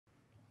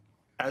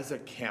as a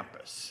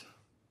campus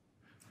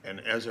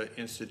and as an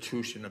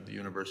institution of the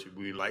university,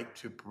 we like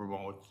to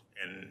promote,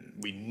 and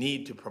we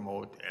need to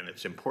promote, and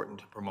it's important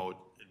to promote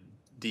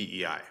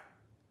DEI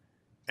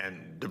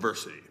and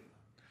diversity.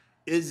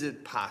 Is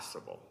it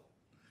possible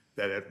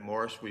that at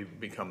Morris we've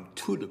become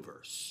too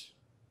diverse?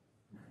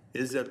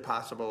 Is it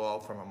possible, all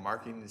from a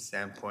marketing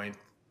standpoint?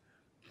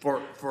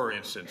 For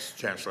instance,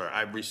 Chancellor,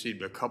 I've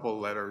received a couple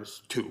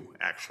letters, two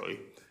actually,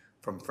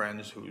 from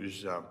friends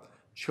whose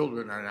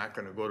children are not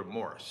going to go to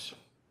Morris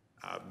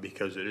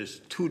because it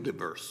is too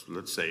diverse,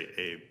 let's say,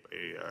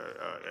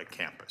 a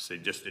campus. They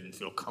just didn't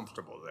feel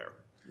comfortable there.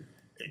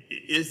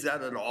 Is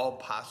that at all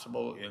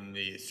possible in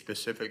the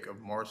specific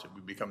of Morris, that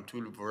we become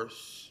too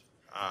diverse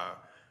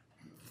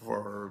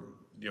for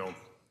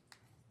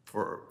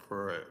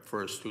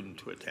a student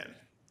to attend?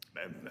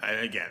 And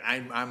again,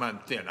 I'm on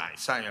thin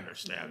ice. I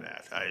understand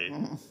that.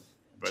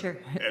 But sure.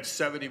 At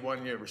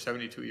 71 or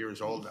 72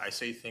 years old, I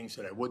say things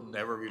that I would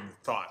never even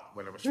thought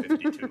when I was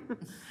 52.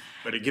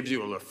 But it gives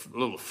you a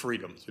little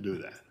freedom to do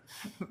that.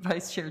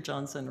 Vice Chair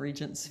Johnson,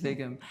 Regent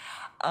Sviggum.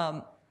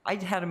 I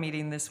had a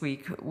meeting this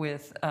week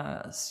with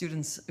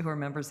students who are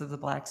members of the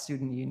Black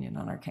Student Union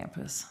on our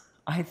campus.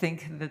 I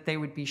think that they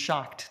would be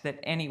shocked that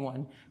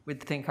anyone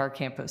would think our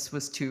campus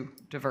was too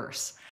diverse.